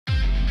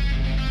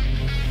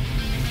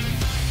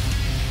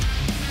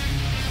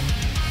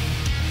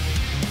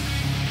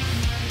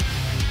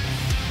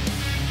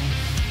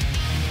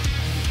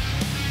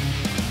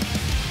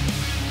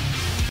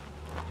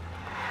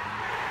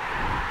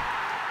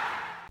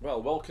Well,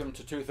 welcome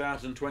to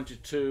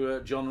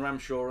 2022, John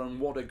Ramshaw, and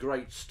what a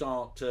great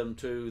start to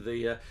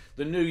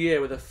the new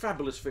year with a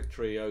fabulous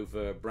victory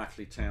over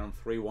Brackley Town,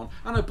 3-1,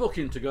 and a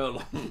booking to go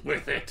along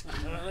with it.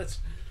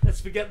 Let's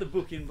forget the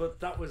booking, but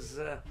that was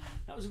a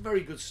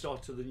very good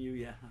start to the new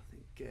year. I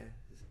think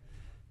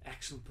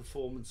excellent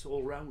performance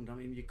all round. I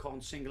mean, you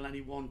can't single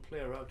any one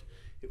player out.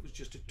 It was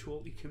just a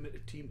totally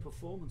committed team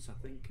performance,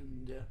 I think,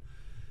 and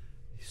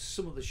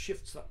some of the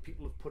shifts that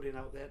people have put in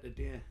out there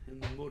today in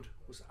the mud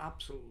was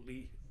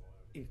absolutely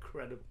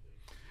incredible.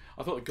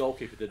 I thought the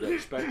goalkeeper did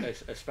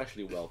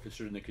especially well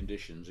considering the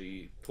conditions.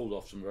 He pulled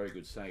off some very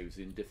good saves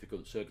in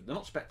difficult circumstances. They're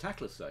not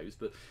spectacular saves,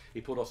 but he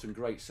pulled off some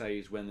great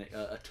saves when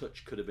a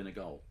touch could have been a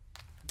goal.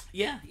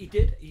 Yeah, he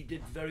did. He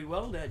did very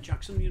well there.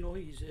 Jackson, you know,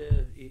 he's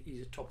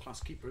a top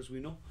class keeper, as we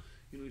know.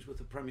 You know, he's with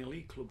the Premier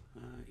League club.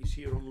 He's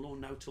here on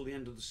loan now till the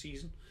end of the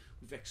season.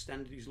 We've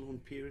extended his loan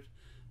period.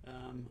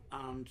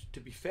 And to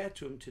be fair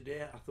to him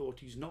today, I thought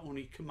he's not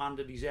only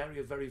commanded his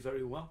area very,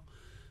 very well.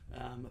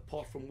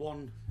 Apart from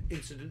one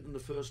incident in the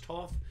first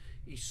half,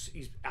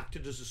 he's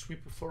acted as a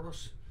sweeper for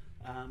us,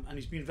 and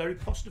he's been very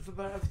positive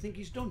about everything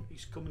he's done.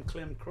 He's come and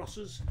claimed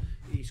crosses,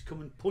 he's come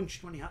and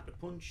punched when he had to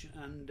punch,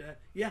 and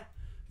yeah,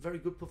 very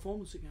good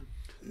performance again.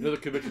 Another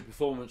committed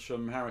performance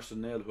from Harrison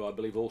Neal, who I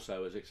believe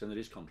also has extended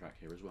his contract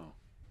here as well.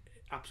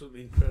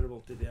 Absolutely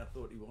incredible today. I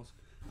thought he was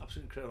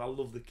absolutely incredible. I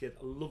love the kid.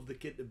 I love the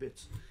kid to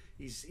bits.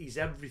 He's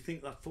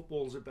everything that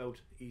football's about.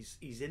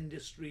 He's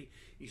industry.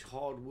 He's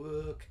hard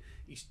work.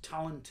 He's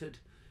talented.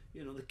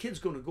 You know, the kid's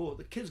going to go.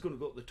 The kid's going to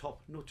go to the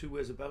top. No two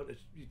ways about it.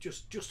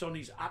 Just on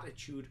his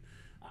attitude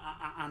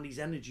and his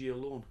energy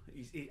alone,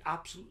 he's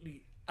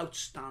absolutely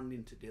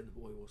outstanding today. The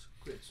boy was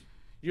great.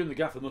 You and the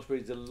gaffer must be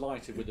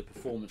delighted with the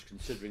performance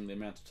considering the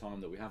amount of time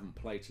that we haven't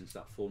played since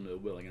that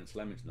 4-0 win against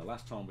Leamington. The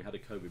last time we had a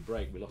COVID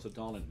break, we lost at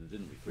Darlington,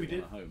 didn't we? 3-1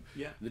 at home.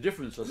 Yeah. The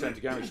difference, I was saying to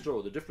Gary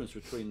Straw, the difference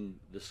between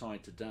the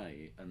side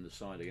today and the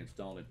side against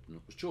Darlington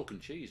was chalk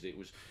and cheese. It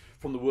was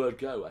from the word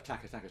go,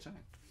 attack, attack, attack.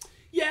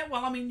 Yeah,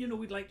 well, I mean, you know,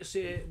 we'd like to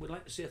say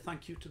a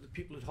thank you to the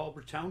people at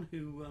Harbour Town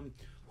who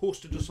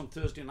hosted us on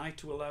Thursday night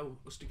to allow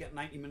us to get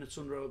 90 minutes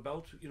under our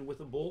belt, you know, with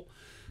the ball.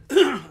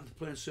 The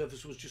playing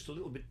surface was just a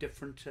little bit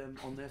different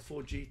on their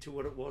 4G to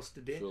what it was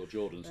today. Sure,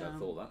 Jordan said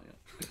thought that,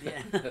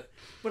 yeah. Yeah,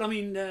 but I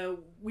mean,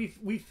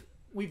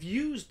 we've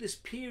used this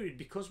period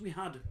because we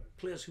had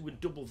players who were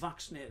double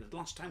vaccinated.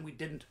 Last time we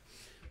didn't.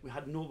 We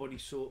had nobody,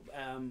 so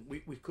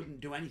we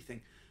couldn't do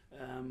anything.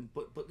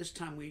 But this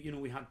time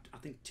we had, I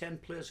think, 10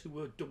 players who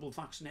were double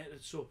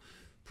vaccinated. So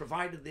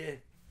provided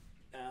they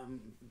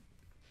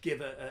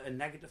give a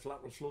negative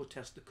lateral flow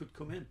test that could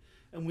come in,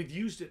 and we've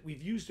used it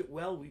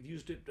well. We've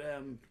used it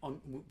on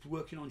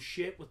working on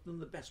shape with them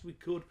the best we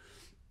could,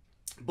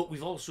 but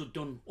we've also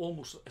done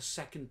almost a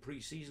second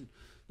pre-season.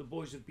 The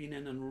boys have been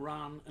in and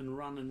ran,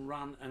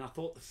 and I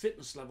thought the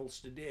fitness levels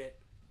today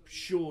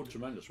showed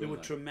tremendous. They were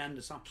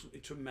tremendous,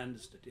 absolutely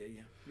tremendous today.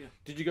 Yeah.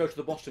 Did you go to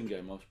the Boston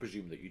game? I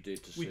presume that you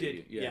did. We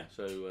did. Yeah.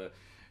 So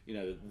you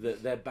know,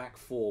 their back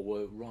four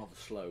were rather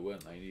slow,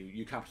 weren't they?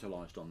 You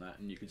capitalised on that,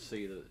 and you could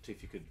see that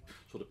if you could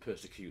sort of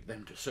persecute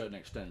them to a certain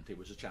extent, it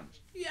was a chance.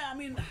 Yeah, I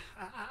mean,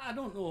 I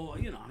don't know.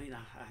 You know, I mean,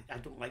 I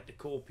don't like to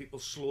call people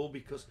slow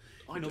because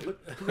I know, but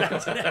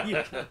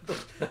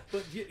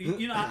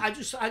you know, I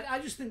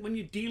just think when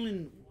you're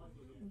dealing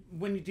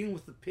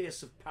with the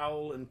pace of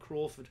Powell and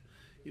Crawford,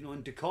 you know,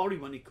 and Dakari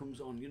when he comes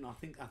on, you know, I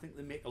think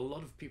they make a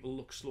lot of people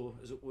look slow,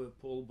 as it were,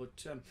 Paul.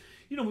 But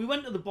you know, we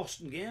went to the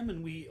Boston game,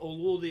 and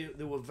although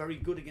they were very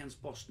good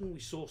against Boston, we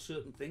saw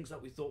certain things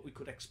that we thought we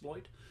could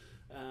exploit,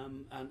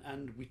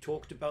 and we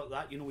talked about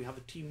that. You know, we have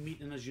a team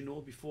meeting, as you know,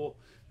 before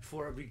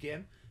every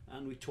game,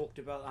 and we talked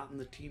about that in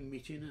the team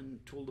meeting and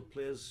told the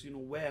players, you know,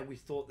 where we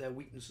thought their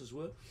weaknesses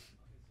were.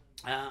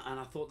 And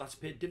I thought that's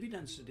paid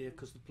dividends today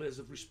because the players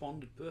have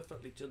responded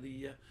perfectly to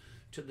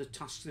the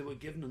tasks they were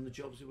given and the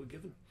jobs they were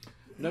given.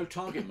 No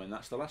target man.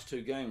 That's the last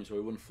two games where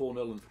we won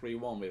 4-0 and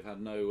 3-1. We've had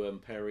no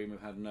Perry,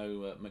 we've had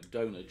no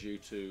McDonough due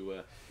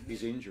to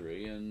his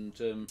injury, and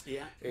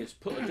it's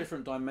put a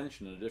different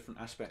dimension and a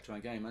different aspect to our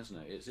game, hasn't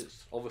it?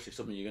 It's obviously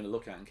something you're going to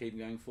look at and keep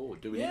going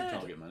forward. Do we need a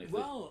target man?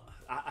 Well,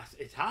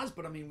 it has,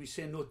 but I mean, we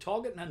say no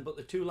target man, but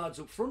the two lads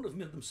up front have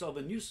made themselves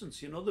a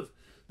nuisance. You know,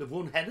 they've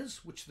won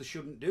headers, which they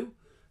shouldn't do.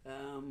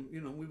 You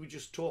know, we were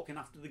just talking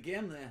after the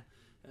game there,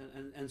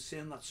 and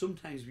saying that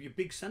sometimes with your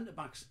big centre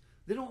backs,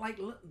 they don't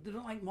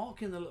like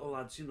marking the little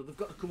lads. You know, they've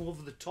got to come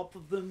over the top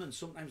of them, and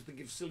sometimes they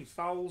give silly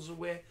fouls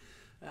away,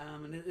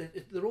 and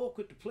they're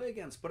awkward to play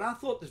against. But I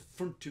thought the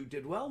front two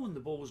did well when the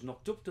ball was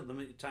knocked up to them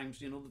at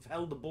times. You know, they've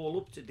held the ball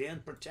up today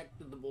and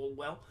protected the ball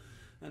well,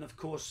 and of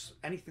course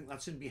anything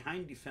that's in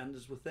behind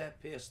defenders with their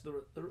pace,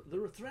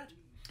 they're a threat.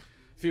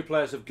 A few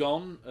players have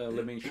gone.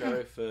 Lamine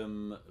Sheriff,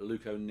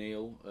 Luke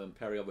O'Neill,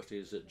 Perry obviously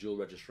is at dual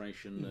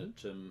registration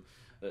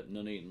at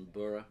Nuneaton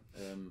Borough.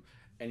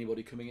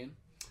 Anybody coming in?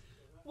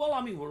 Well,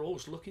 I mean, we're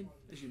always looking,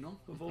 as you know.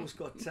 We've always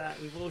got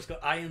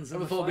irons in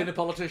the fire. Before being a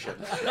politician.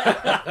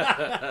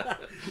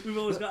 We've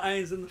always got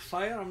irons in the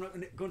fire. I'm not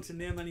going to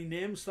name any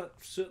names that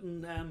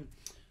certain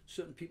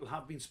certain people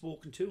have been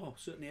spoken to, or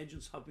certain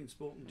agents have been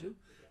spoken to.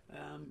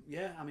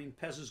 Yeah, I mean,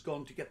 Pez has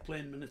gone to get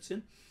playing minutes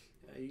in.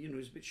 You know,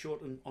 he's a bit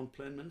short on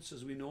playing minutes,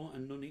 as we know,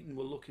 and Nuneaton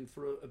were looking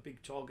for a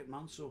big target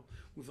man, so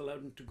we've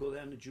allowed him to go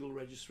there in a dual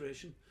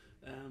registration.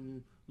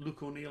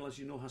 Luke O'Neill, as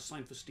you know, has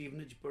signed for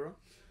Stevenage Borough,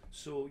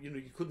 so you know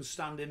you couldn't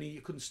stand in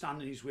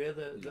his way.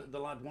 The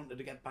lad wanted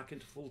to get back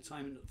into full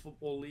time in the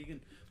Football League,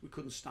 and we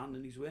couldn't stand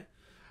in his way.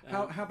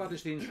 How bad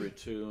is the injury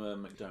to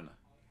McDonough?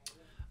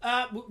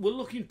 We're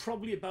looking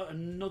probably about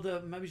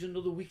another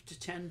week to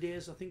 10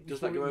 days, I think.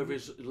 Does that go over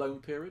his loan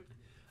period?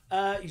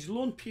 His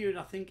loan period,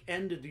 I think,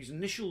 ended. His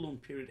initial loan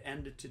period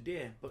ended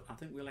today, but I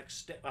think we'll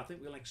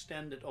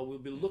extend it, or we'll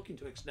be looking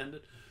to extend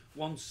it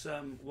once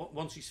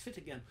he's fit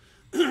again.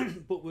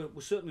 But we're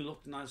certainly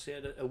looking, as I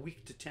said, a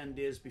week to 10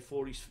 days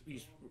before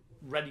he's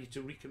ready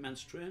to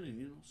recommence training.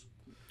 You know. So.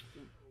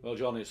 Well,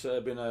 John, it's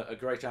been a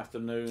great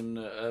afternoon.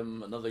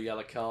 Another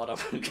yellow card. I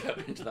won't go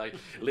into that.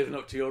 Living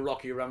up to your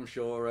Rocky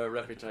Ramshaw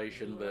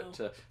reputation,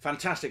 but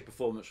fantastic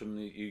performance from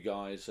you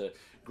guys.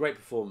 Great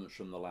performance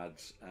from the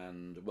lads,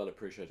 and well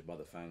appreciated by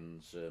the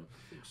fans.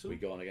 We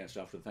go on against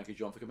after. Thank you,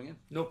 John, for coming in.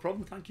 No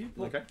problem. Thank you.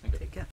 Okay. Thank you. Take care.